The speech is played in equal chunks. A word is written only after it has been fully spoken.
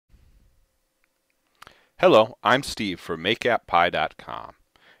Hello, I'm Steve from MakeAppPie.com.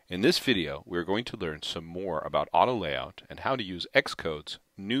 In this video, we're going to learn some more about auto layout and how to use Xcode's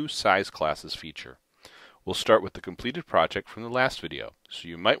new size classes feature. We'll start with the completed project from the last video, so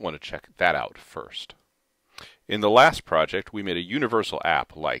you might want to check that out first. In the last project, we made a universal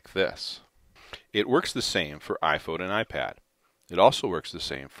app like this. It works the same for iPhone and iPad. It also works the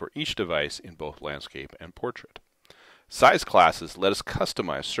same for each device in both landscape and portrait. Size classes let us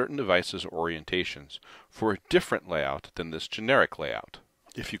customize certain devices' orientations for a different layout than this generic layout.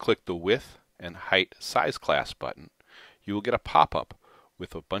 If you click the Width and Height Size Class button, you will get a pop-up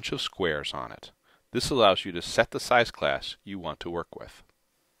with a bunch of squares on it. This allows you to set the size class you want to work with.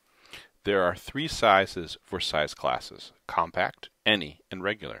 There are three sizes for size classes: compact, any, and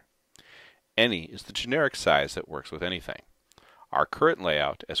regular. Any is the generic size that works with anything. Our current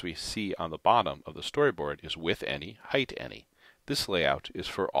layout, as we see on the bottom of the storyboard, is width any, height any. This layout is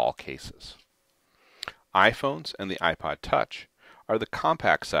for all cases. iPhones and the iPod Touch are the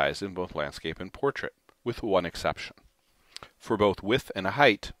compact size in both landscape and portrait, with one exception. For both width and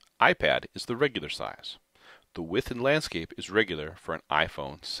height, iPad is the regular size. The width in landscape is regular for an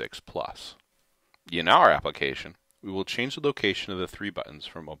iPhone 6 Plus. In our application, we will change the location of the three buttons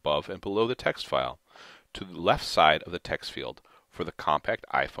from above and below the text file to the left side of the text field for the compact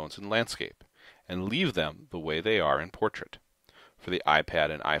iPhones in landscape, and leave them the way they are in portrait. For the iPad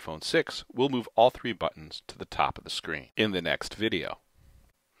and iPhone 6, we'll move all three buttons to the top of the screen in the next video.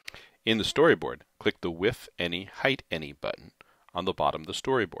 In the storyboard, click the Width Any, Height Any button on the bottom of the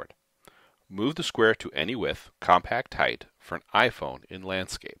storyboard. Move the square to any width, compact height for an iPhone in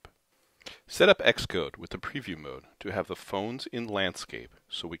landscape. Set up Xcode with the preview mode to have the phones in landscape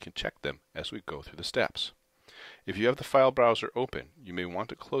so we can check them as we go through the steps. If you have the file browser open, you may want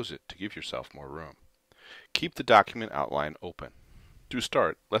to close it to give yourself more room. Keep the document outline open. To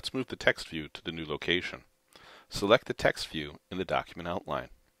start, let's move the text view to the new location. Select the text view in the document outline.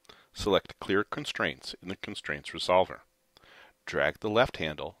 Select Clear Constraints in the Constraints Resolver. Drag the left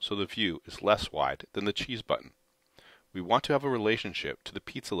handle so the view is less wide than the cheese button. We want to have a relationship to the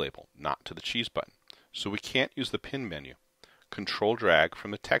pizza label, not to the cheese button, so we can't use the pin menu. Control drag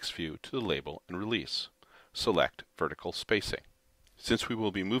from the text view to the label and release. Select vertical spacing. Since we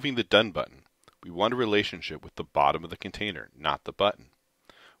will be moving the Done button, we want a relationship with the bottom of the container, not the button.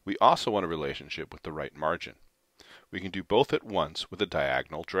 We also want a relationship with the right margin. We can do both at once with a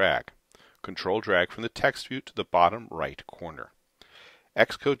diagonal drag. Control drag from the text view to the bottom right corner.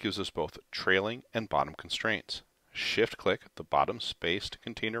 Xcode gives us both trailing and bottom constraints. Shift-click the bottom space to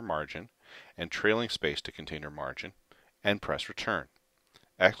container margin and trailing space to container margin, and press Return.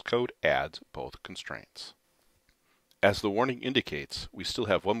 Xcode adds both constraints. As the warning indicates, we still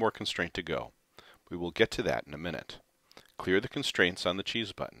have one more constraint to go. We will get to that in a minute. Clear the constraints on the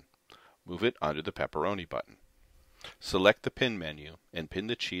cheese button. Move it under the pepperoni button. Select the pin menu and pin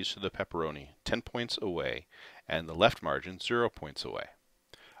the cheese to the pepperoni 10 points away and the left margin 0 points away.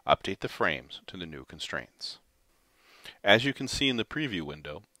 Update the frames to the new constraints. As you can see in the preview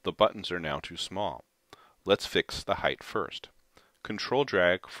window, the buttons are now too small. Let's fix the height first. Control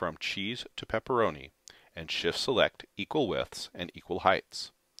drag from cheese to pepperoni and shift select equal widths and equal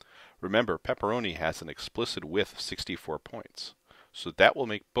heights. Remember, pepperoni has an explicit width of 64 points, so that will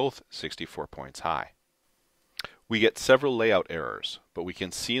make both 64 points high. We get several layout errors, but we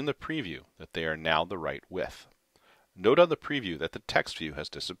can see in the preview that they are now the right width. Note on the preview that the text view has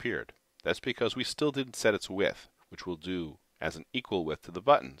disappeared. That's because we still didn't set its width, which we'll do as an equal width to the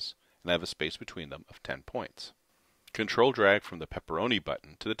buttons and have a space between them of 10 points. Control drag from the pepperoni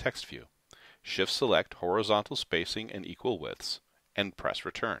button to the text view. Shift select horizontal spacing and equal widths and press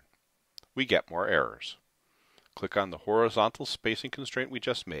Return. We get more errors. Click on the horizontal spacing constraint we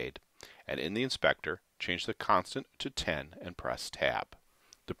just made, and in the inspector, change the constant to 10 and press Tab.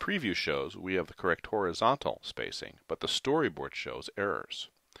 The preview shows we have the correct horizontal spacing, but the storyboard shows errors.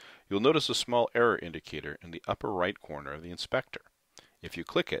 You'll notice a small error indicator in the upper right corner of the inspector. If you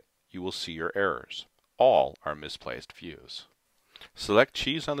click it, you will see your errors. All are misplaced views. Select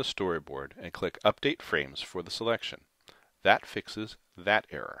cheese on the storyboard and click Update Frames for the selection. That fixes that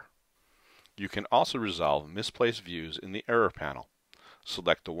error. You can also resolve misplaced views in the error panel.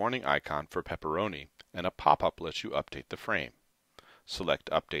 Select the warning icon for pepperoni and a pop-up lets you update the frame. Select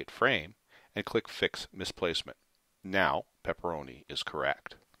Update Frame and click Fix Misplacement. Now pepperoni is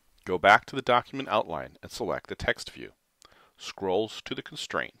correct. Go back to the document outline and select the text view. Scroll to the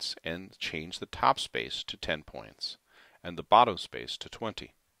constraints and change the top space to 10 points and the bottom space to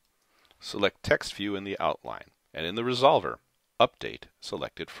 20. Select Text View in the outline and in the resolver, update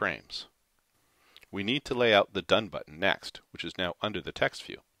selected frames. We need to lay out the Done button next, which is now under the text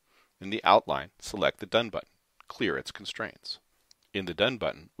view. In the outline, select the Done button. Clear its constraints. In the Done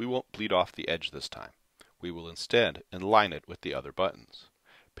button, we won't bleed off the edge this time. We will instead align it with the other buttons.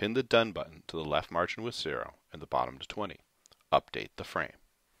 Pin the Done button to the left margin with 0 and the bottom to 20. Update the frame.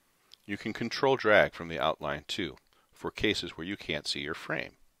 You can control drag from the outline too, for cases where you can't see your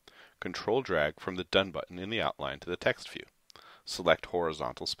frame. Control drag from the Done button in the outline to the text view. Select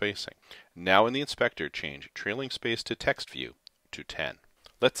horizontal spacing. Now in the inspector, change trailing space to text view to 10.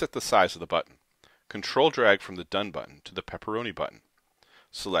 Let's set the size of the button. Control drag from the Done button to the pepperoni button.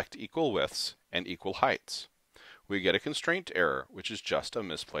 Select equal widths and equal heights. We get a constraint error, which is just a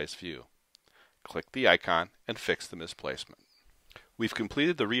misplaced view. Click the icon and fix the misplacement. We've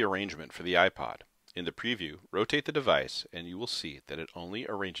completed the rearrangement for the iPod. In the preview, rotate the device and you will see that it only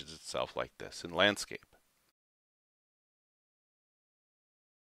arranges itself like this in landscape.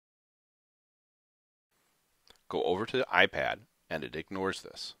 Go over to the iPad and it ignores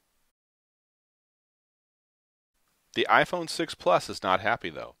this. The iPhone 6 Plus is not happy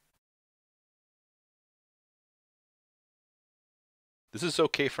though. This is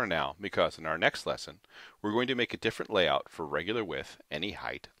okay for now because in our next lesson, we're going to make a different layout for regular width, any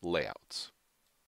height layouts.